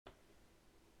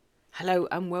Hello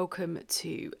and welcome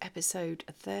to episode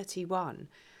 31.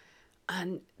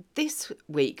 And this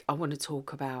week I want to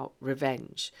talk about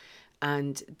revenge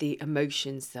and the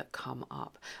emotions that come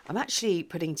up. I'm actually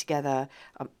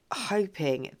I'm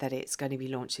hoping that it's going to be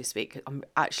launched this week. I'm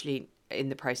actually in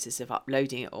the process of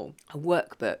uploading it all, a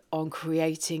workbook on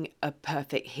creating a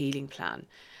perfect healing plan.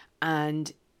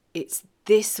 And it's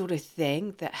this sort of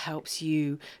thing that helps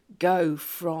you go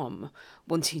from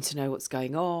wanting to know what's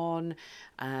going on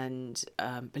and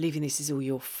believing this is all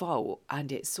your fault.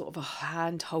 And it's sort of a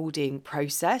hand-holding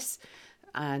process.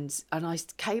 And I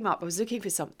was looking for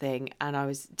something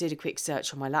and did a quick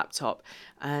search on my laptop,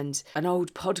 and an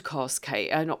old podcast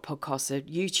a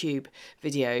YouTube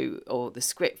video or the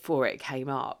script for it came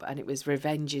up, and it was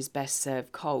Revenge is Best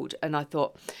Served Cold. And I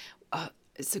thought,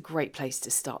 it's a great place to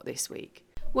start this week.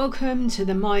 Welcome to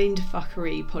the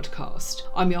Mindfuckery podcast.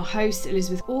 I'm your host,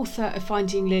 Elizabeth, author of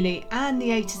Finding Lily and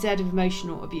the A to Z of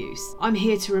emotional abuse. I'm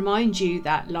here to remind you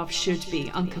that love should be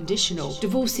unconditional.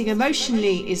 Divorcing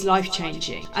emotionally is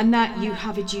life-changing, and that you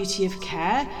have a duty of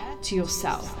care to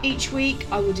yourself. Each week,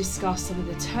 I will discuss some of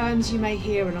the terms you may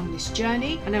hear along this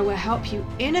journey, and I will help you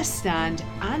understand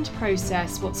and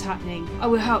process what's happening. I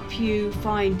will help you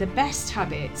find the best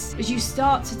habits as you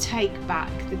start to take back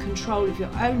the control of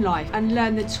your own life and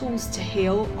learn the tools to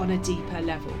heal on a deeper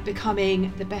level,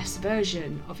 becoming the best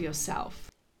version of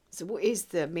yourself. So what is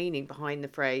the meaning behind the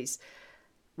phrase,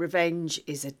 revenge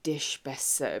is a dish best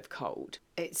served cold?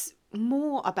 It's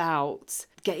more about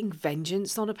getting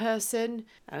vengeance on a person,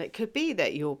 and it could be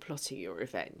that you're plotting your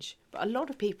revenge. But a lot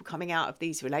of people coming out of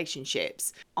these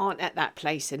relationships aren't at that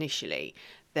place initially.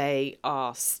 They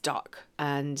are stuck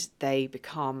and they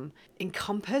become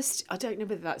encompassed. I don't know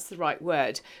whether that's the right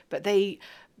word, but the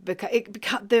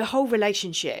whole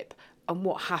relationship and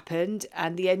what happened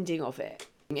and the ending of it.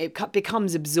 It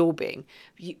becomes absorbing.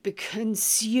 It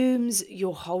consumes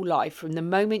your whole life from the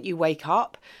moment you wake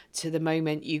up to the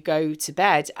moment you go to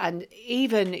bed, and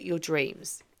even your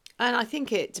dreams. And I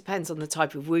think it depends on the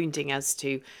type of wounding as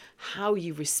to how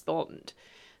you respond.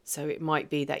 So it might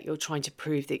be that you're trying to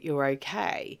prove that you're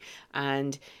okay.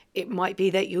 And it might be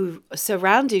that you're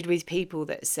surrounded with people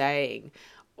that are saying,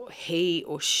 he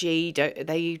or she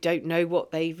don't know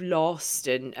what they've lost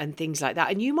and things like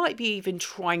that, and you might be even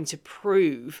trying to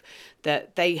prove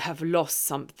that they have lost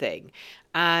something.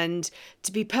 And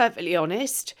to be perfectly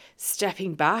honest,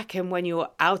 stepping back, and when you're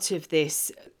out of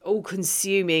this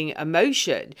all-consuming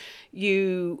emotion,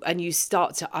 you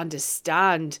start to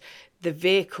understand the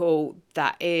vehicle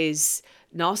that is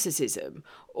narcissism,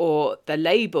 or the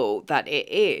label that it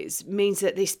is, means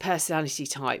that this personality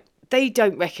type, they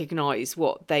don't recognise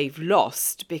what they've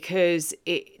lost, because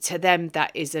to them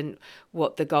that isn't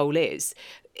what the goal is.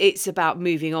 It's about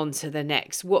moving on to the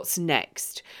next. What's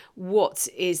next? What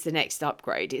is the next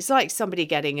upgrade? It's like somebody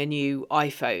getting a new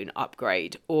iPhone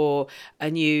upgrade, or a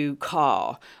new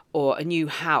car, or a new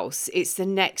house. It's the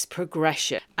next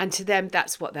progression. And to them,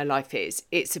 that's what their life is.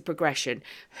 It's a progression.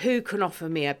 Who can offer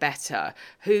me a better?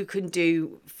 Who can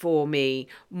do for me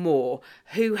more?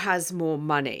 Who has more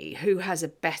money? Who has a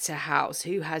better house?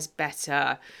 Who has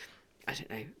better, I don't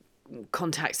know,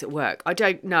 contacts at work? I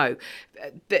don't know.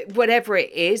 But whatever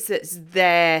it is that's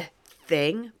their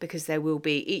thing, because there will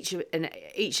be each and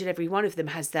every one of them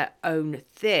has their own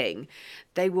thing,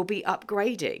 they will be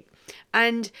upgrading.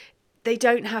 And they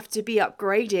don't have to be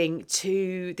upgrading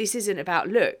to, this isn't about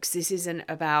looks, this isn't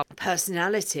about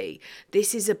personality,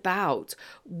 this is about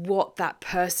what that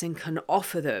person can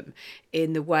offer them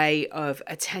in the way of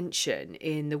attention,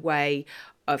 in the way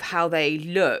of how they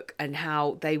look and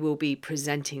how they will be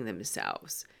presenting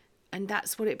themselves. And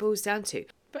that's what it boils down to.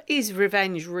 But is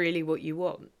revenge really what you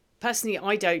want? Personally,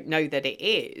 I don't know that it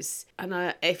is.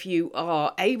 And if you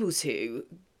are able to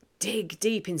dig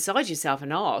deep inside yourself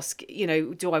and ask,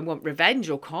 do I want revenge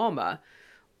or karma?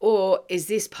 Or is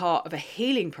this part of a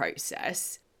healing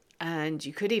process? And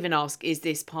you could even ask, is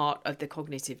this part of the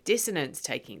cognitive dissonance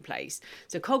taking place?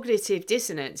 So cognitive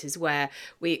dissonance is where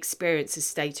we experience a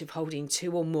state of holding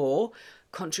two or more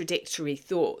contradictory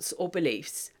thoughts or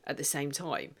beliefs at the same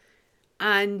time.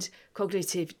 And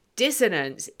cognitive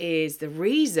dissonance is the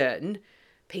reason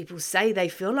people say they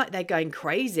feel like they're going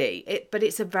crazy, but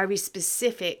it's a very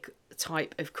specific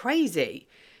type of crazy.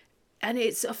 And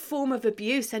it's a form of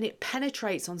abuse, and it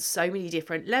penetrates on so many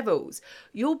different levels.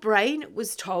 Your brain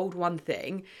was told one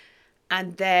thing,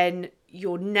 and then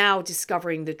you're now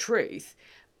discovering the truth.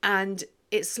 And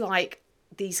it's like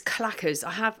these clackers.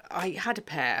 I had a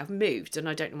pair, I've moved, and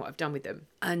I don't know what I've done with them.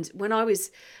 And when I was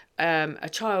a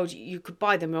child, you could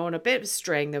buy them on a bit of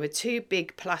string. There were two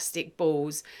big plastic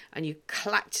balls and you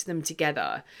clacked them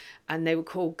together, and they were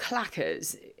called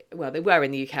clackers. Well, they were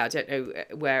in the UK. I don't know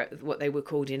what they were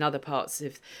called in other parts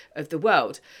of the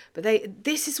world. But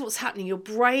this is what's happening. Your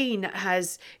brain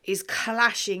is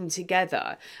clashing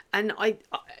together. And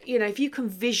if you can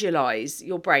visualize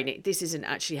your brain, this isn't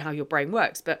actually how your brain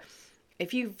works, but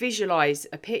if you visualize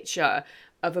a picture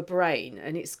of a brain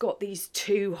and it's got these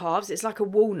two halves, it's like a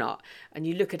walnut, and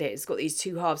you look at it, it's got these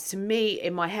two halves. To me,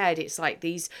 in my head, it's like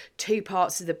these two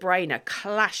parts of the brain are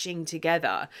clashing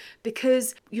together,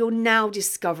 because you're now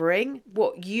discovering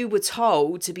what you were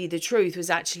told to be the truth was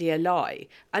actually a lie.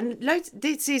 And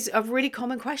this is a really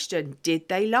common question. Did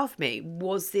they love me?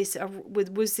 Was this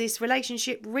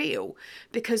relationship real?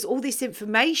 Because all this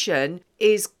information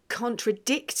is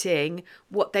contradicting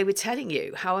what they were telling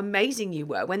you, how amazing you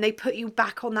were, when they put you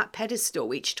back on that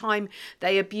pedestal each time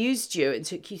they abused you and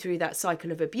took you through that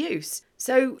cycle of abuse.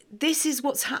 So this is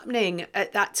what's happening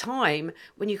at that time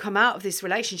when you come out of this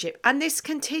relationship. And this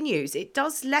continues. It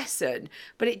does lessen,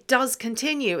 but it does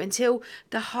continue until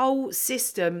the whole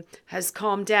system has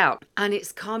calmed down and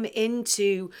it's come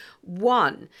into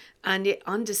one, and it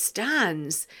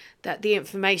understands that the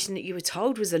information that you were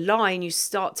told was a lie, and you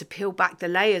start to peel back the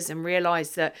layers and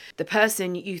realize that the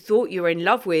person you thought you were in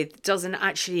love with doesn't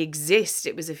actually exist.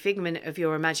 It was a figment of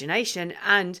your imagination.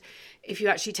 And if you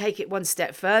actually take it one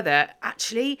step further,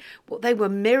 actually what they were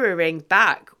mirroring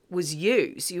back was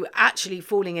you. So you were actually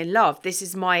falling in love. This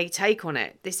is my take on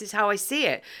it. This is how I see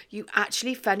it. You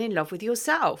actually fell in love with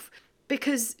yourself,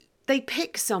 because they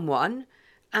pick someone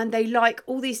and they like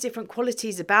all these different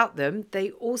qualities about them.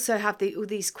 They also have all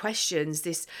these questions.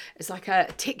 It's like a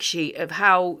tick sheet of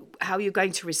how you're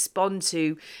going to respond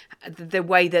to the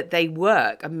way that they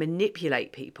work and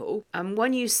manipulate people. And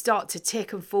when you start to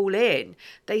tick and fall in,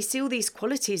 they see all these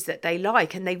qualities that they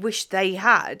like and they wish they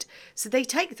had. So they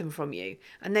take them from you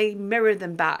and they mirror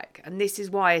them back. And this is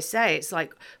why I say it's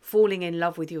like falling in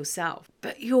love with yourself.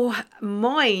 But your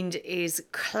mind is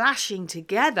clashing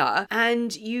together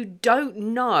and you don't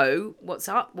know what's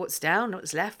up, what's down,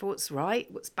 what's left, what's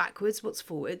right, what's backwards, what's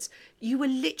forwards. You were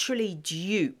literally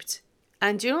duped.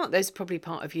 And do you know what? There's probably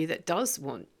part of you that does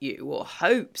want you, or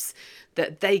hopes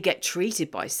that they get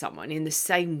treated by someone in the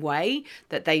same way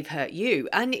that they've hurt you.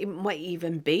 And it might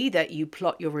even be that you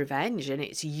plot your revenge and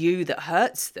it's you that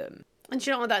hurts them. And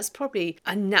do you know what? That's probably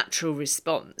a natural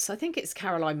response. I think it's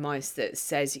Caroline Myss that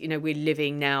says, we're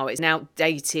living now, it's now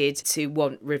outdated to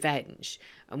want revenge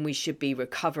and we should be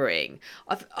recovering.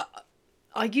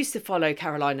 I used to follow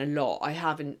Caroline a lot. I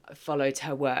haven't followed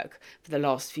her work for the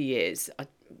last few years.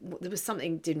 There was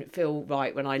something didn't feel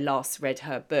right when I last read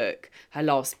her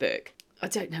last book. I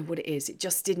don't know what it is. It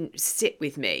just didn't sit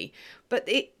with me. But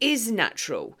it is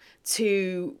natural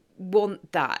to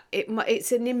want that.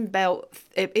 It's an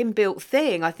inbuilt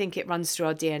thing. I think it runs through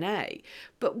our DNA.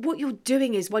 But what you're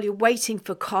doing is, while you're waiting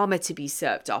for karma to be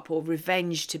served up or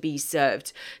revenge to be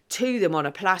served to them on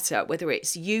a platter, whether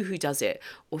it's you who does it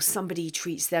or somebody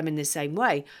treats them in the same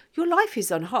way, your life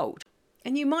is on hold.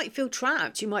 And you might feel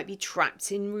trapped. You might be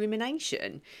trapped in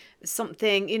rumination.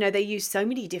 Something, they use so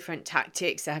many different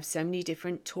tactics. They have so many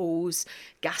different tools,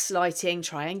 gaslighting,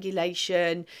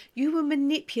 triangulation. You were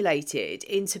manipulated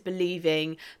into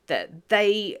believing that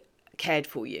they cared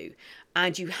for you,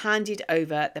 and you handed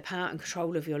over the power and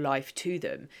control of your life to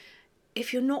them.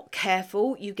 If you're not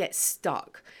careful, you get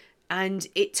stuck. And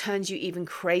it turns you even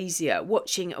crazier,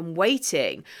 watching and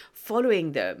waiting,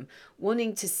 following them,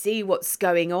 wanting to see what's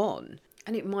going on.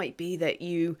 And it might be that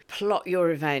you plot your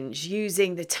revenge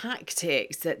using the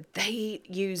tactics that they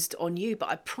used on you. But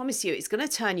I promise you, it's going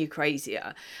to turn you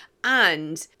crazier.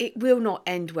 And it will not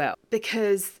end well,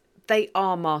 because they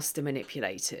are master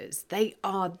manipulators. They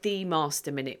are the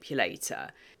master manipulator.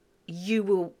 You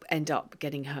will end up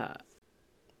getting hurt.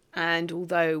 And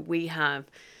although we have,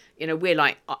 we're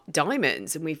like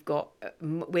diamonds and we're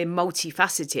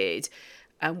multifaceted,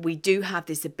 and we do have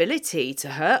this ability to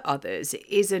hurt others, it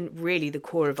isn't really the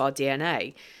core of our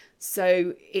DNA.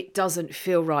 So it doesn't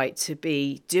feel right to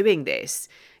be doing this.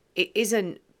 It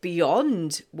isn't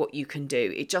beyond what you can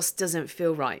do. It just doesn't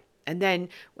feel right. And then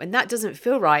when that doesn't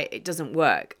feel right, it doesn't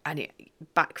work and it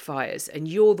backfires, and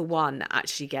you're the one that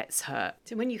actually gets hurt.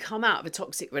 So when you come out of a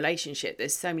toxic relationship,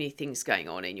 there's so many things going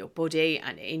on in your body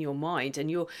and in your mind, and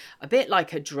you're a bit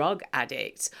like a drug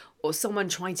addict or someone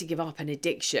trying to give up an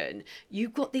addiction.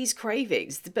 You've got these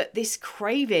cravings, but this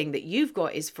craving that you've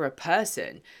got is for a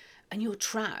person, and you're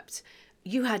trapped.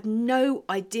 You had no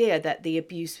idea that the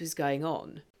abuse was going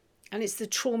on. And it's the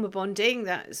trauma bonding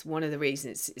that's one of the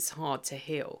reasons it's hard to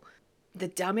heal. the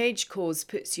damage caused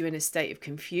puts you in a state of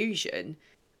confusion,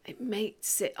 it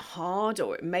makes it hard,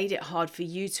 or it made it hard for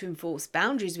you to enforce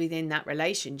boundaries within that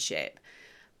relationship.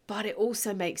 But it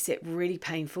also makes it really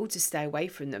painful to stay away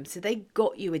from them. So they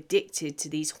got you addicted to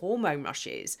these hormone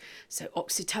rushes. So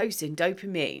oxytocin,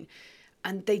 dopamine.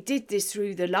 And they did this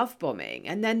through the love bombing.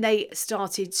 And then they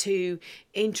started to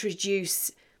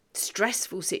introduce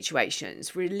stressful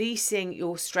situations, releasing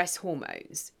your stress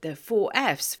hormones. The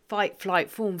 4Fs, fight, flight,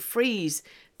 fawn, freeze,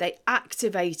 they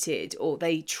activated or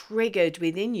they triggered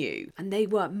within you, and they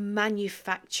were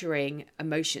manufacturing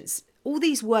emotions. All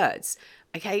these words,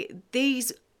 okay,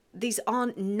 these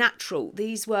aren't natural.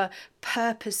 These were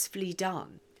purposefully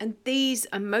done. And these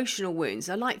emotional wounds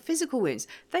are like physical wounds.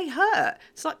 They hurt.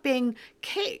 It's like being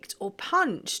kicked or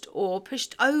punched or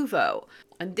pushed over.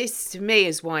 And this, to me,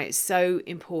 is why it's so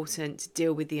important to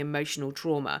deal with the emotional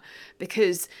trauma,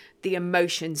 because the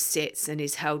emotion sits and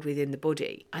is held within the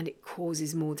body and it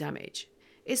causes more damage.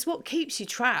 It's what keeps you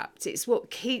trapped. It's what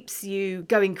keeps you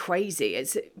going crazy.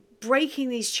 It's breaking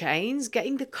these chains,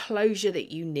 getting the closure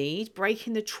that you need,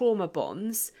 breaking the trauma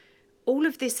bonds. All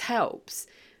of this helps.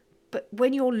 But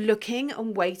when you're looking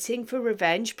and waiting for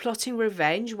revenge, plotting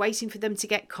revenge, waiting for them to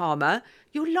get karma,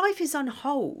 your life is on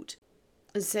hold.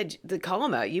 And said the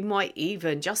karma, you might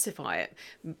even justify it,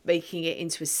 making it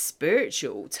into a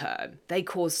spiritual term. They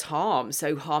caused harm,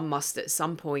 so harm must at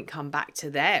some point come back to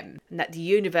them, and that the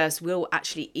universe will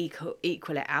actually equal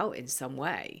it out in some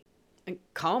way. And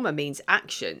karma means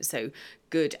action, so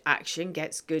good action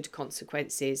gets good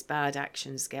consequences, bad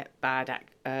actions get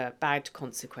bad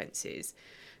consequences.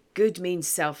 Good means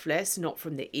selfless, not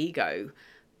from the ego.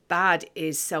 Bad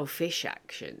is selfish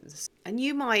actions. And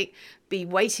you might be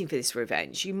waiting for this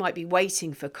revenge. You might be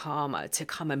waiting for karma to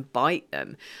come and bite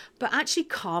them. But actually,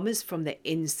 karma's from the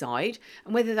inside.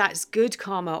 And whether that's good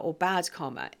karma or bad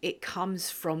karma, it comes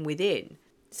from within.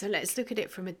 So let's look at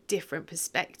it from a different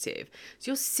perspective.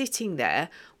 So you're sitting there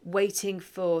waiting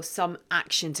for some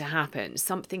action to happen,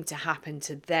 something to happen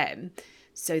to them,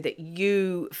 so that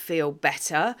you feel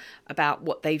better about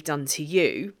what they've done to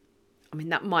you. I mean,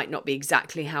 that might not be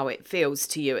exactly how it feels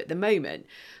to you at the moment.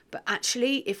 But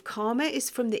actually, if karma is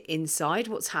from the inside,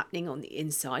 what's happening on the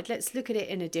inside, let's look at it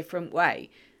in a different way.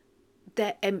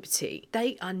 They're empty.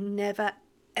 They are never,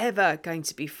 ever going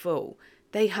to be full.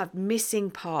 They have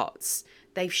missing parts.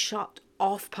 They've shut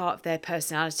off part of their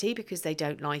personality because they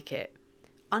don't like it.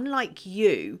 Unlike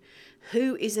you,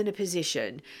 who is in a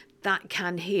position that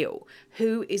can heal,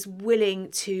 who is willing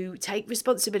to take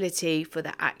responsibility for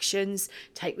their actions,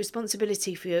 take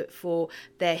responsibility for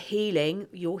their healing,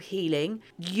 your healing,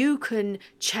 you can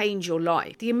change your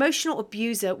life. The emotional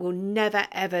abuser will never,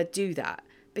 ever do that,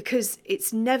 because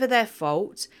it's never their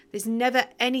fault. There's never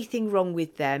anything wrong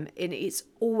with them, and it's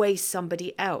always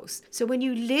somebody else. So when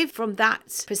you live from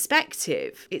that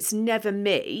perspective, it's never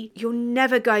me, you're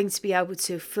never going to be able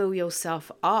to fill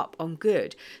yourself up on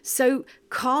good. So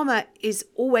karma is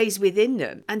always within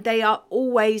them, and they are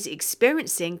always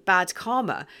experiencing bad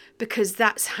karma because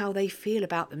that's how they feel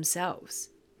about themselves.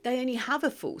 They only have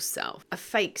a false self, a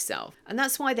fake self. And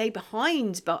that's why they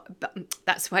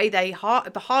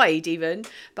hide even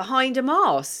behind a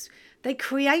mask. They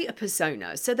create a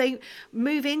persona. So they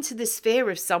move into the sphere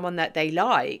of someone that they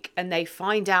like, and they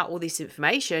find out all this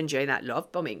information during that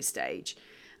love bombing stage.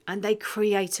 And they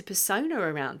create a persona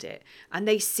around it. And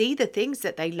they see the things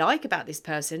that they like about this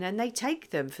person, and they take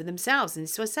them for themselves. And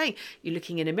so I say, you're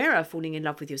looking in a mirror, falling in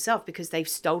love with yourself, because they've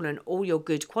stolen all your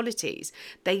good qualities.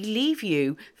 They leave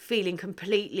you feeling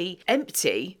completely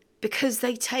empty because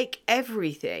they take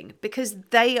everything, because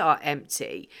they are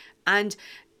empty. And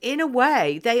in a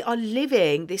way, they are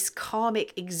living this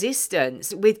karmic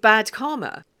existence with bad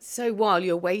karma. So while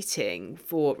you're waiting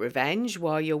for revenge,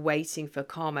 while you're waiting for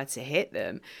karma to hit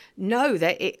them, know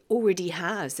that it already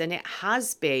has, and it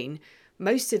has been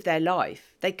most of their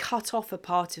life. They cut off a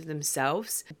part of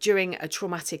themselves during a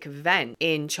traumatic event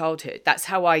in childhood. That's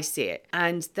how I see it.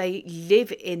 And they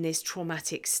live in this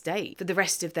traumatic state for the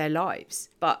rest of their lives.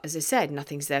 But as I said,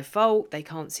 nothing's their fault. They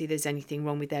can't see there's anything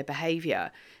wrong with their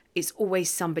behaviour. It's always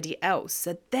somebody else.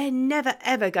 So they're never,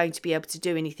 ever going to be able to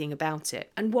do anything about it.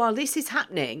 And while this is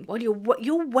happening, while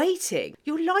you're waiting,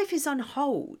 your life is on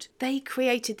hold. They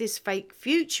created this fake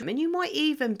future, and you might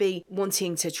even be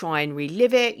wanting to try and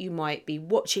relive it. You might be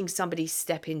watching somebody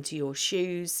step into your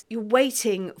shoes. You're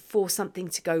waiting for something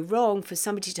to go wrong, for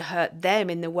somebody to hurt them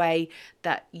in the way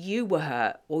that you were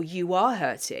hurt or you are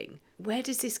hurting. Where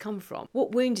does this come from?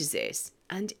 What wound is this?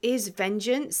 And is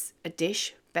vengeance a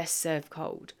dish best served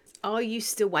cold? Are you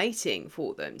still waiting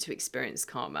for them to experience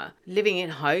karma? Living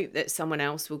in hope that someone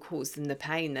else will cause them the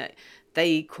pain that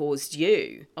they caused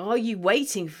you? Are you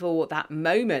waiting for that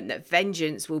moment that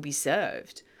vengeance will be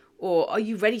served? Or are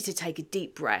you ready to take a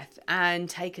deep breath and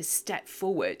take a step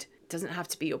forward? It doesn't have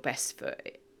to be your best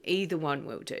foot. Either one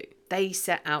will do. They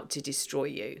set out to destroy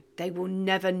you. They will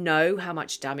never know how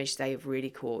much damage they have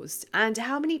really caused and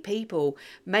how many people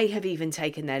may have even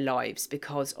taken their lives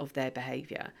because of their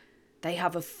behaviour. They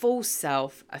have a false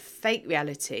self, a fake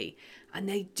reality, and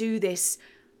they do this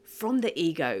from the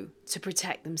ego to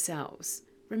protect themselves.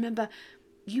 Remember,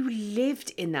 you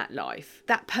lived in that life.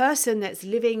 That person that's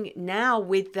living now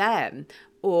with them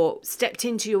or stepped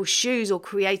into your shoes or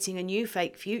creating a new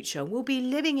fake future will be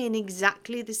living in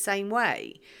exactly the same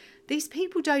way. These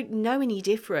people don't know any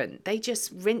different. They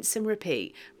just rinse and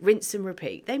repeat, rinse and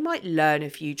repeat. They might learn a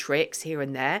few tricks here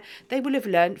and there. They will have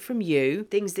learned from you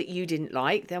things that you didn't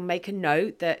like. They'll make a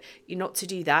note that you're not to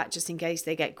do that just in case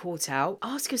they get caught out.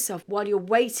 Ask yourself, while you're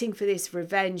waiting for this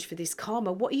revenge, for this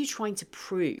karma, what are you trying to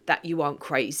prove? That you aren't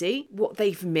crazy? What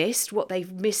they've missed? What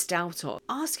they've missed out on?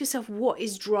 Ask yourself, what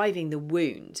is driving the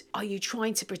wound? Are you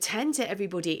trying to pretend to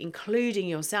everybody, including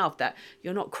yourself, that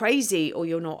you're not crazy or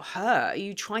you're not hurt? Are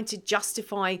you trying to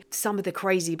justify some of the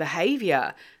crazy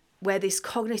behavior where this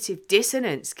cognitive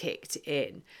dissonance kicked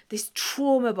in, this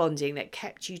trauma bonding that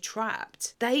kept you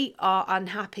trapped? They are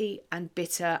unhappy and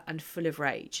bitter and full of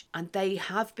rage, and they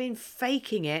have been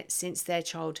faking it since their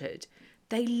childhood.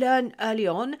 They learn early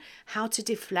on how to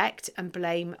deflect and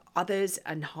blame others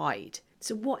and hide.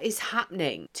 So what is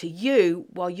happening to you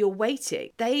while you're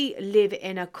waiting? They live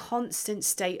in a constant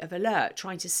state of alert,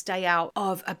 trying to stay out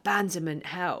of abandonment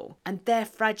hell. And their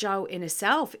fragile inner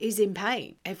self is in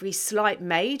pain. Every slight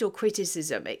made or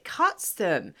criticism, it cuts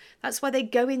them. That's why they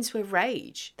go into a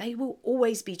rage. They will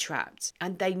always be trapped.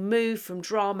 And they move from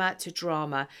drama to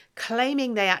drama,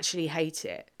 claiming they actually hate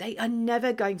it. They are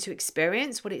never going to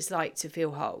experience what it's like to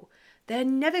feel whole. They're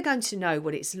never going to know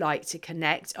what it's like to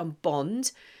connect and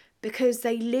bond, because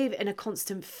they live in a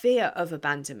constant fear of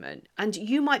abandonment. And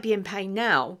you might be in pain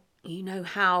now. You know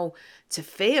how to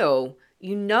feel.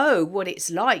 You know what it's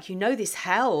like. You know this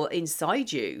hell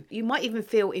inside you. You might even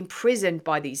feel imprisoned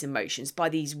by these emotions, by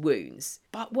these wounds.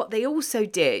 But what they also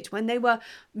did when they were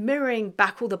mirroring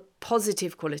back all the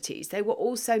positive qualities, they were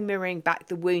also mirroring back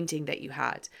the wounding that you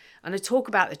had. And I talk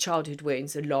about the childhood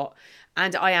wounds a lot,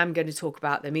 and I am going to talk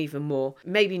about them even more.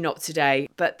 Maybe not today,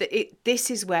 but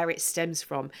this is where it stems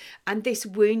from. And this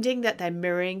wounding that they're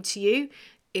mirroring to you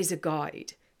is a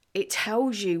guide. It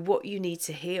tells you what you need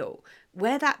to heal,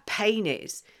 where that pain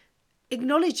is.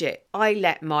 Acknowledge it. I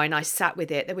sat with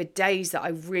it. There were days that I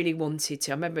really wanted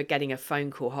to. I remember getting a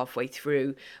phone call halfway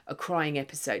through a crying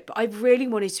episode, but I really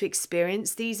wanted to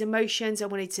experience these emotions. I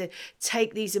wanted to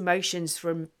take these emotions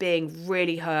from being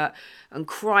really hurt and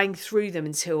crying through them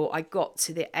until I got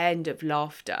to the end of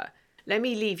laughter. Let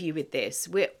me leave you with this.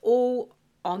 We're all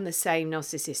on the same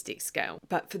narcissistic scale,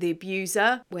 but for the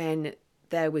abuser, when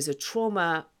there was a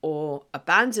trauma or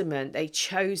abandonment, they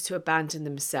chose to abandon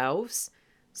themselves.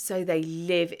 So they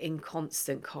live in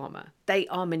constant karma. They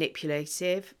are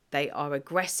manipulative. They are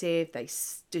aggressive. They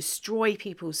destroy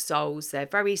people's souls. They're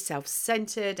very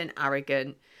self-centered and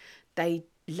arrogant. They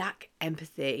lack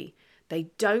empathy. They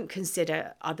don't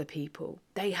consider other people.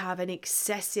 They have an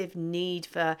excessive need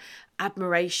for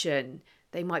admiration.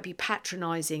 They might be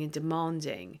patronizing and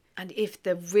demanding. And if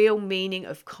the real meaning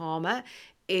of karma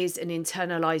is an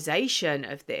internalization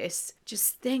of this,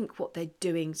 just think what they're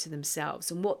doing to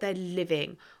themselves and what they're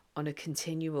living on a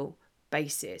continual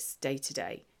basis, day to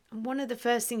day. And one of the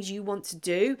first things you want to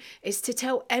do is to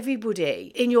tell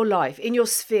everybody in your life, in your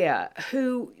sphere,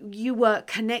 who you were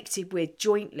connected with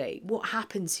jointly, what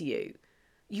happened to you.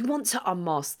 You want to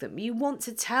unmask them. You want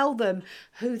to tell them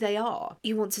who they are.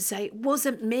 You want to say, it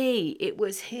wasn't me, it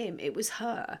was him, it was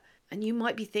her. And you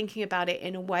might be thinking about it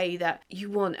in a way that you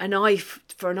want an eye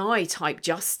for an eye type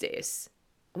justice.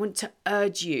 I want to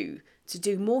urge you to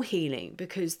do more healing,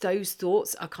 because those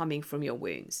thoughts are coming from your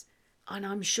wounds. And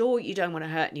I'm sure you don't want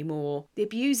to hurt anymore. The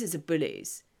abusers are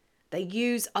bullies. They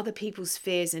use other people's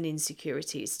fears and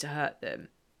insecurities to hurt them.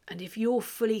 And if you're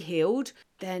fully healed,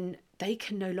 then they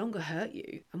can no longer hurt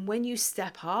you. And when you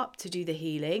step up to do the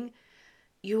healing,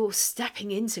 you're stepping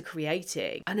into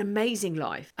creating an amazing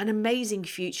life, an amazing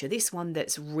future, this one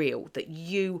that's real, that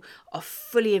you are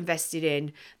fully invested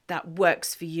in, that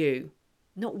works for you.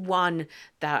 Not one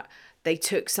that they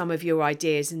took some of your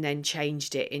ideas and then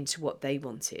changed it into what they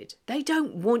wanted. They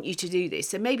don't want you to do this.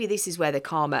 So maybe this is where the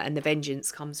karma and the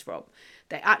vengeance comes from.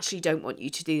 They actually don't want you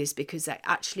to do this because they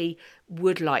actually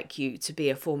would like you to be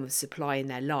a form of supply in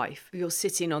their life. You're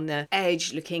sitting on the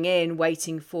edge, looking in,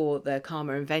 waiting for the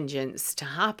karma and vengeance to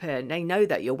happen. They know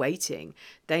that you're waiting.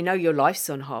 They know your life's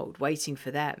on hold, waiting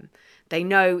for them. They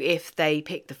know if they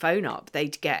pick the phone up,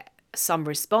 they'd get some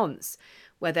response.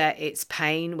 Whether it's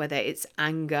pain, whether it's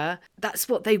anger, that's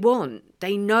what they want.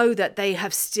 They know that they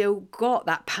have still got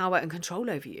that power and control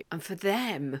over you. And for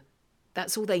them,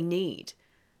 that's all they need.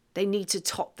 They need to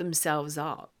top themselves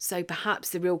up. So perhaps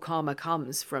the real karma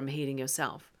comes from healing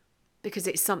yourself, because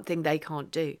it's something they can't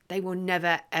do. They will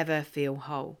never, ever feel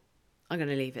whole. I'm going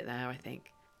to leave it there, I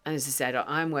think. And as I said,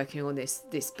 I'm working on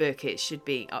this book. It should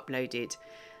be uploaded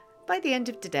by the end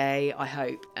of today, I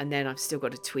hope. And then I've still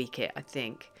got to tweak it, I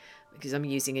think, because I'm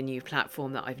using a new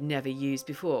platform that I've never used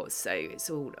before. So it's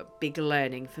all a big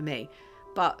learning for me.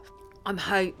 But I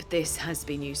hope this has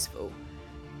been useful.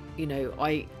 You know,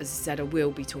 as I said, I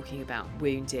will be talking about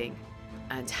wounding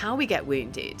and how we get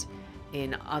wounded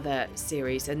in other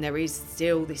series. And there is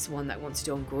still this one that I want to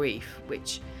do on grief,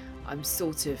 which I'm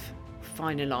sort of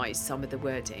finalised some of the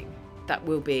wording. That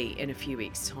will be in a few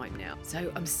weeks' time now.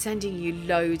 So I'm sending you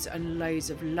loads and loads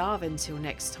of love until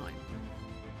next time.